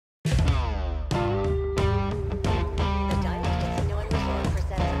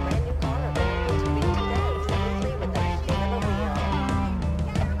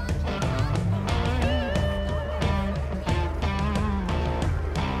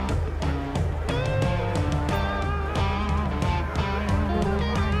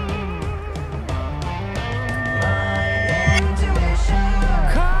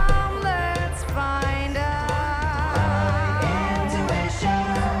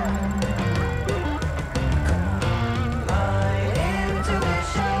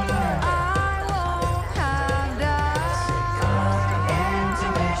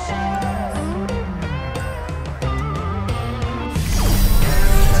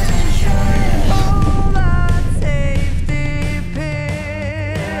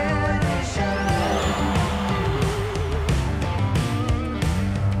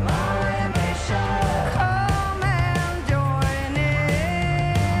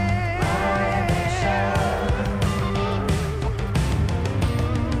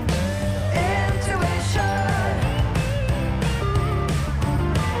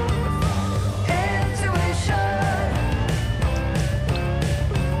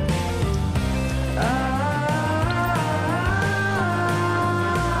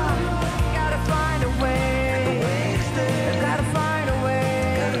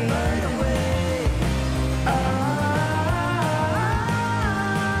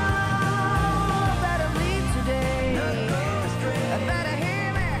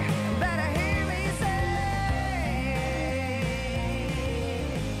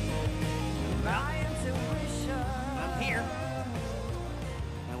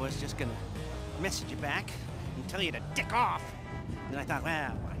was just gonna message you back and tell you to dick off. Then I thought,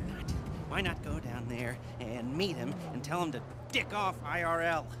 well, why not? Why not go down there and meet him and tell him to dick off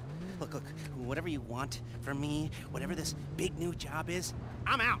IRL? Look, whatever you want from me, whatever this big new job is,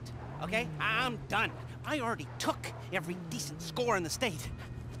 I'm out, okay? I'm done. I already took every decent score in the state.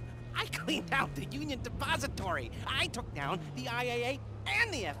 I cleaned out the Union Depository. I took down the IAA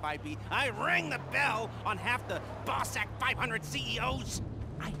and the FIB. I rang the bell on half the Bojac 500 CEOs.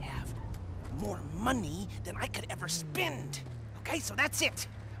 I have more money than I could ever spend. Okay, so that's it.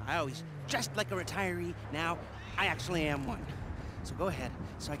 I always dressed like a retiree. Now, I actually am one. So go ahead,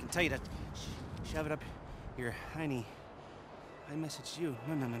 so I can tell you to shove it up your hiney. I messaged you.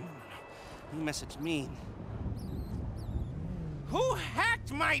 No. You messaged me. Who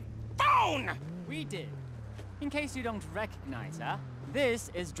hacked my phone? We did. In case you don't recognize her, this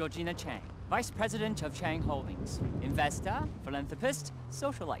is Georgina Chang, Vice President of Chang Holdings. Investor, philanthropist,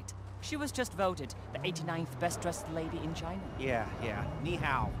 socialite. She was just voted the 89th best-dressed lady in China. Yeah. Ni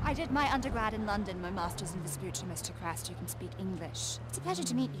hao. I did my undergrad in London, my master's in Vespucci, Mr. Crest. You can speak English. It's a pleasure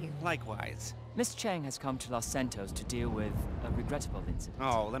to meet you. Likewise. Miss Chang has come to Los Santos to deal with a regrettable incident.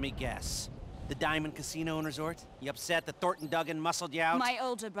 Oh, let me guess. The Diamond Casino and Resort? You upset that Thornton Duggan muscled you out? My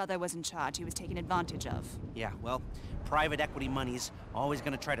older brother was in charge. He was taken advantage of. Yeah, well, private equity money's always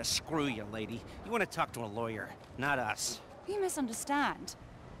gonna try to screw you, lady. You wanna talk to a lawyer, not us. You misunderstand.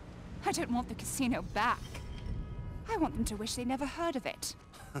 I don't want the casino back. I want them to wish they never heard of it.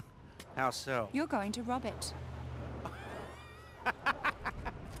 How so? You're going to rob it.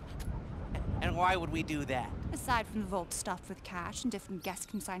 And why would we do that? Aside from the vault stuffed with cash and different guest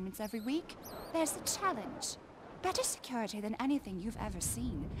consignments every week, there's the challenge. Better security than anything you've ever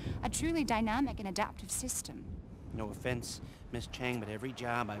seen. A truly dynamic and adaptive system. No offense, Miss Chang, but every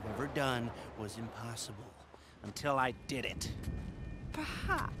job I've ever done was impossible. Until I did it.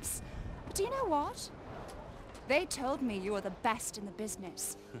 Perhaps. But do you know what? They told me you were the best in the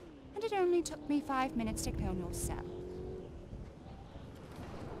business. And it only took me 5 minutes to clone your cell.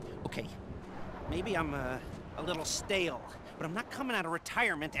 Okay, maybe I'm a little stale, but I'm not coming out of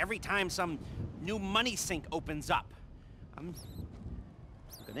retirement every time some new money sink opens up. I'm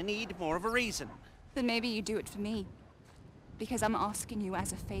gonna need more of a reason. Then maybe you do it for me. Because I'm asking you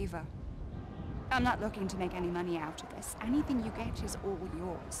as a favor. I'm not looking to make any money out of this. Anything you get is all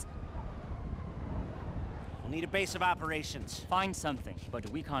yours. We'll need a base of operations. Find something, but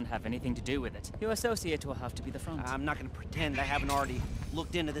we can't have anything to do with it. Your associate will have to be the front. I'm not gonna pretend I haven't already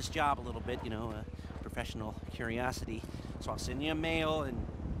looked into this job a little bit, you know, professional curiosity. So I'll send you a mail, and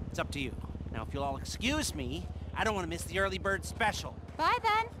it's up to you. Now, if you'll all excuse me, I don't want to miss the early bird special. Bye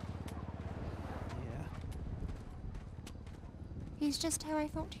then. Yeah. He's just how I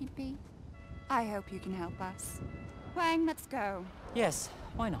thought he'd be. I hope you can help us. Wang, let's go. Yes,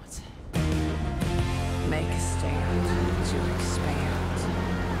 why not? Make a stand to expand.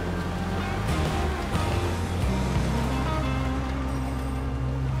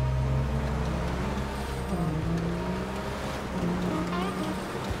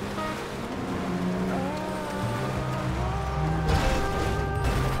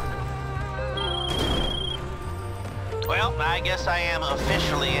 Well, I guess I am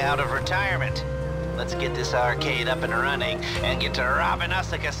officially out of retirement. Let's get this arcade up and running and get to robbing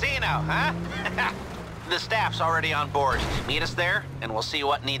us a casino, huh? The staff's already on board. Meet us there, and we'll see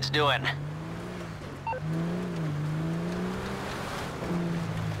what needs doing.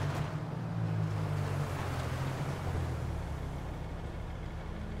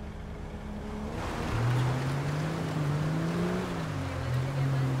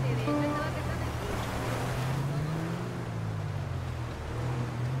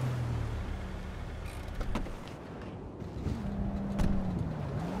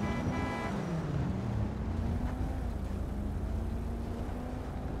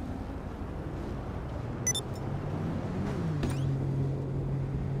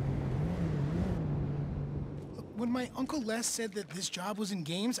 When my Uncle Les said that this job was in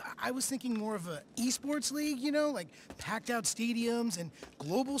games, I was thinking more of a esports league, you know, like packed out stadiums and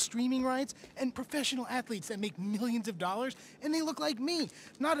global streaming rights and professional athletes that make millions of dollars, and they look like me,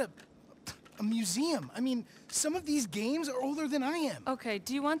 not a museum. I mean, some of these games are older than I am. Okay,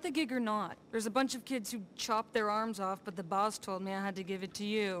 do you want the gig or not? There's a bunch of kids who chopped their arms off, but the boss told me I had to give it to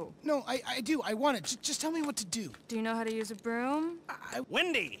you. No, I do. I want it. Just tell me what to do. Do you know how to use a broom?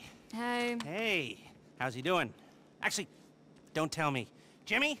 Wendy! Hey. Hey, how's he doing? Actually, don't tell me.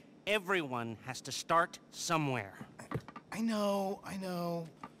 Jimmy, everyone has to start somewhere. I know.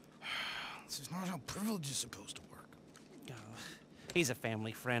 This is not how privilege is supposed to work. Oh, he's a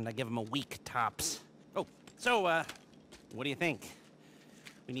family friend. I give him a week tops. Oh, so, what do you think?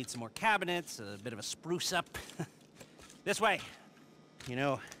 We need some more cabinets, a bit of a spruce up. This way. You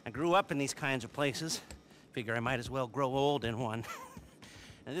know, I grew up in these kinds of places. Figure I might as well grow old in one.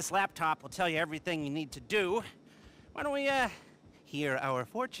 And this laptop will tell you everything you need to do. Why don't we, hear our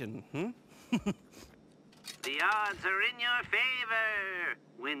fortune, The odds are in your favor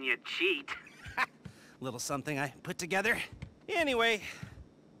when you cheat. Little something I put together. Anyway,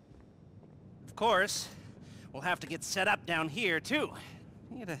 of course, we'll have to get set up down here, too.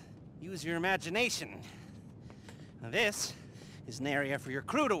 You gotta use your imagination. Now, this is an area for your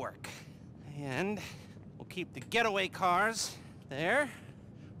crew to work. And we'll keep the getaway cars there.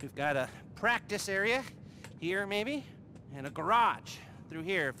 We've got a practice area here, maybe, and a garage through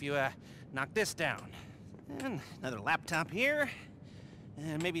here if you, knock this down. And another laptop here,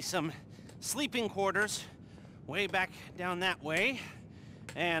 and maybe some sleeping quarters way back down that way.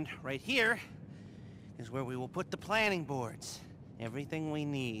 And right here is where we will put the planning boards. Everything we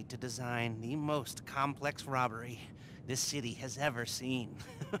need to design the most complex robbery this city has ever seen.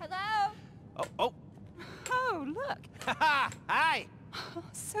 Hello? Oh. Oh, look. Hi.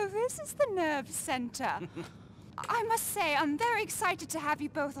 So this is the nerve center. I must say, I'm very excited to have you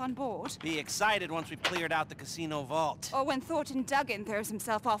both on board. Be excited once we've cleared out the casino vault. Or when Thornton Duggan throws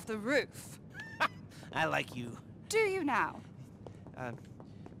himself off the roof. I like you. Do you now?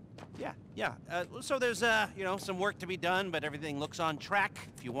 Yeah. So there's, you know, some work to be done, but everything looks on track.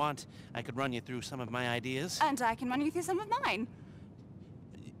 If you want, I could run you through some of my ideas. And I can run you through some of mine.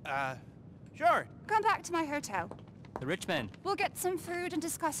 Sure. Come back to my hotel. The rich man. We'll get some food and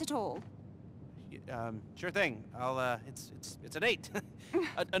discuss it all. Sure thing. I'll, it's an 8.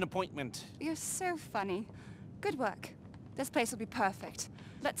 An appointment. You're so funny. Good work. This place will be perfect.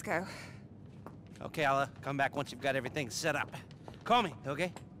 Let's go. Okay, I'll, come back once you've got everything set up. Call me,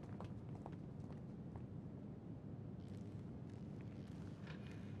 okay?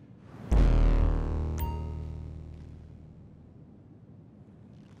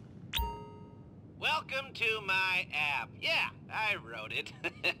 Welcome to my app. Yeah, I wrote it.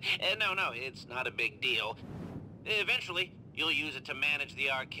 No, it's not a big deal. Eventually, you'll use it to manage the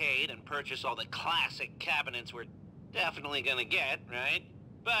arcade and purchase all the classic cabinets we're definitely gonna get, right?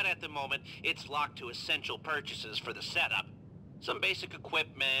 But at the moment, it's locked to essential purchases for the setup. Some basic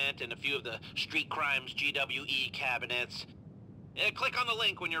equipment and a few of the Street Crimes GWE cabinets. Click on the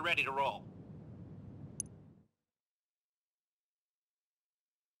link when you're ready to roll.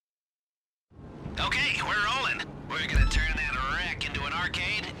 Okay, we're rolling. We're gonna turn that wreck into an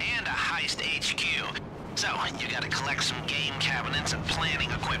arcade and a heist HQ. So, you gotta collect some game cabinets and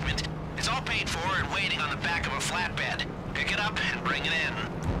planning equipment. It's all paid for and waiting on the back of a flatbed. Pick it up and bring it in.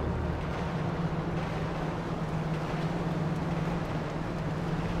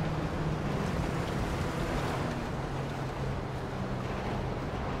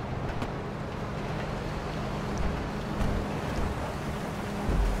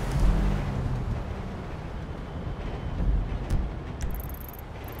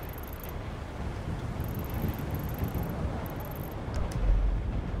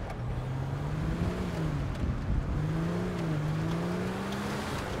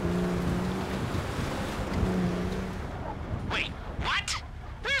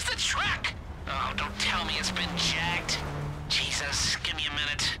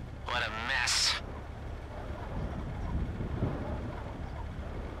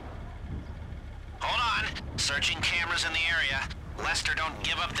 Searching cameras in the area. Lester don't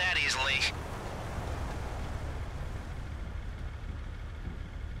give up that easily.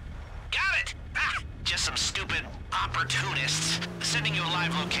 Got it! Ah, just some stupid opportunists. Sending you a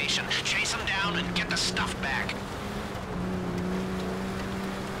live location. Chase them down and get the stuff back.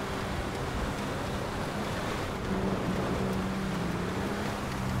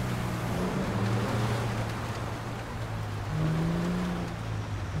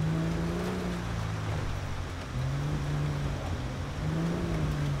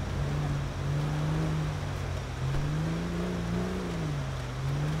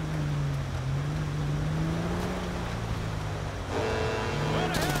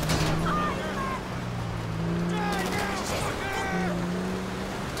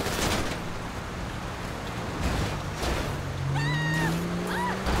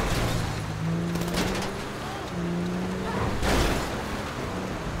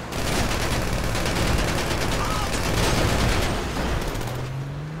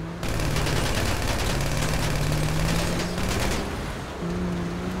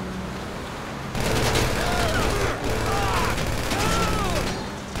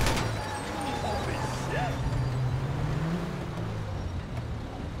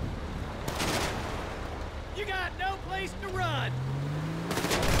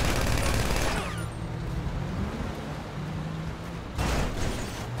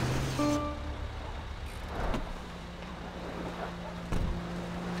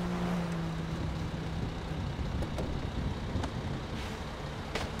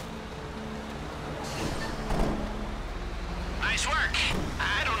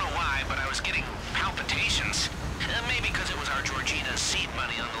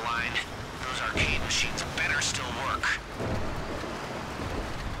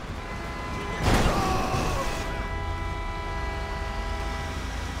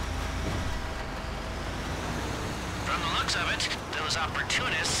 those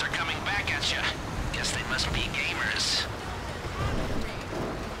opportunists are coming back at you. Guess they must be gamers.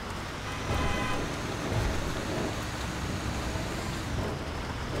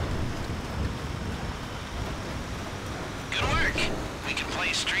 Good work. We can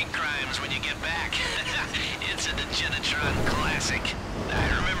play Street Crimes when you get back. It's a Degenitron classic. I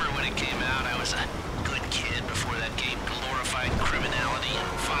remember when it came out, I was a good kid before that game glorified criminality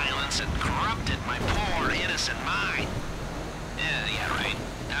and violence and corrupted my poor, innocent mind. Yeah, right.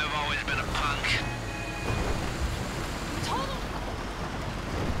 I've always been a punk.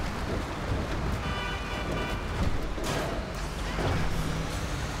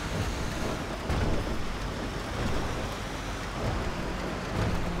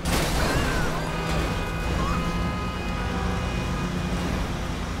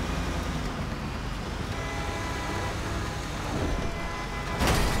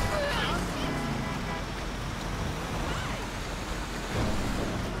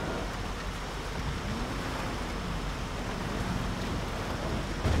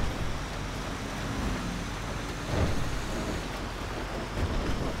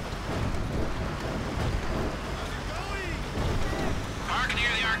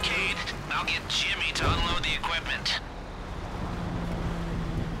 I'll get Jimmy to unload the equipment.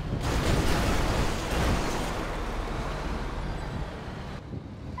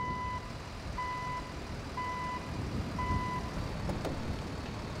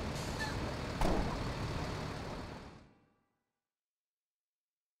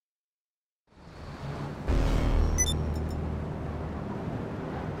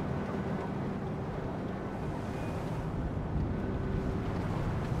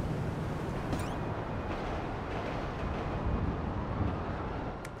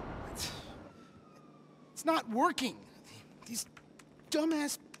 It's not working. These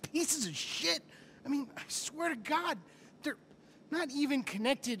dumbass pieces of shit. I mean, I swear to God, they're not even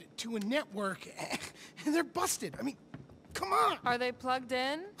connected to a network, and they're busted. I mean, come on. Are they plugged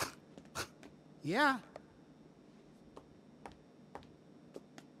in? Yeah.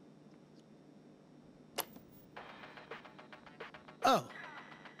 Oh,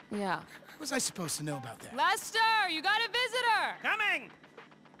 Yeah. how was I supposed to know about that? Lester, you got a visitor! Coming!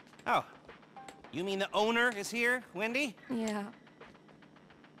 Oh, you mean the owner is here, Wendy? Yeah.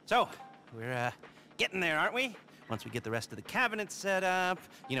 So, we're, getting there, aren't we? Once we get the rest of the cabinets set up,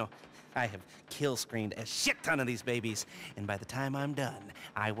 you know, I have kill-screened a shit ton of these babies, and by the time I'm done,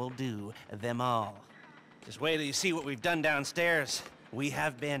 I will do them all. Just wait till you see what we've done downstairs. We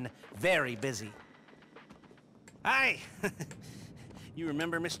have been very busy. Hi! You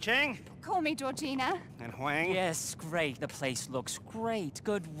remember Miss Chang? Call me Georgina. And Huang? Yes, great. The place looks great.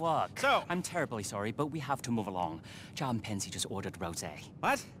 Good work. So- I'm terribly sorry, but we have to move along. John Pensy just ordered rosé.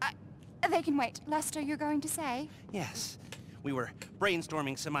 What? They can wait. Lester, you're going to say? Yes. We were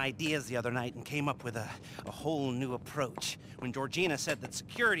brainstorming some ideas the other night and came up with a whole new approach. When Georgina said that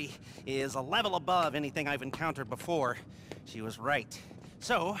security is a level above anything I've encountered before, she was right.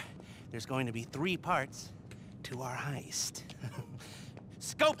 So, there's going to be 3 parts to our heist.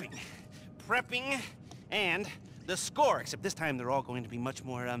 Scoping, prepping, and the score, except this time they're all going to be much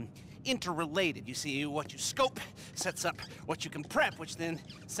more, interrelated. You see, what you scope sets up what you can prep, which then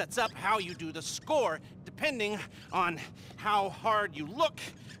sets up how you do the score. Depending on how hard you look,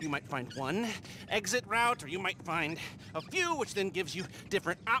 you might find one exit route, or you might find a few, which then gives you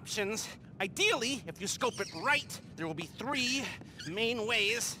different options. Ideally, if you scope it right, there will be 3 main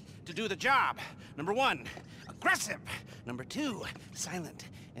ways to do the job. Number 1, aggressive. Number 2, silent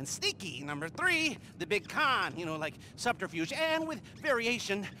and sneaky. Number 3, the big con, you know, like subterfuge, and with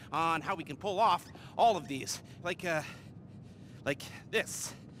variation on how we can pull off all of these. Like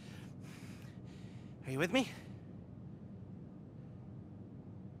this. Are you with me?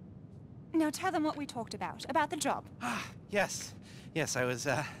 Now tell them what we talked about the job. Yes. Yes, I was,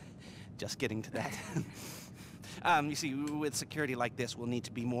 just getting to that. You see, with security like this, we'll need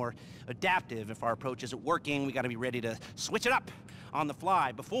to be more adaptive. If our approach isn't working, we gotta be ready to switch it up on the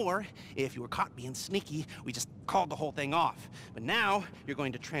fly. Before, if you were caught being sneaky, we just called the whole thing off. But now, you're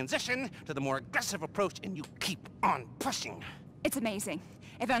going to transition to the more aggressive approach, and you keep on pushing. It's amazing.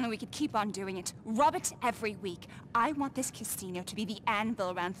 If only we could keep on doing it. Rob it every week. I want this casino to be the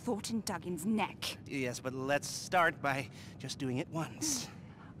anvil around Thornton Duggan's neck. Yes, but let's start by just doing it once.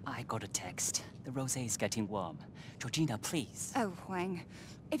 I got a text. The rosé is getting warm. Georgina, please. Oh, Huang.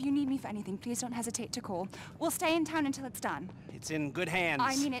 If you need me for anything, please don't hesitate to call. We'll stay in town until it's done. It's in good hands.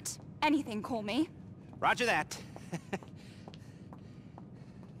 I mean it. Anything, call me. Roger that.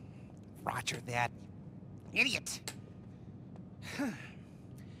 Roger that. Idiot.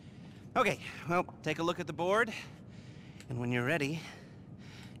 Okay, well, take a look at the board. And when you're ready,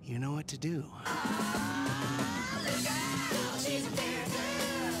 you know what to do.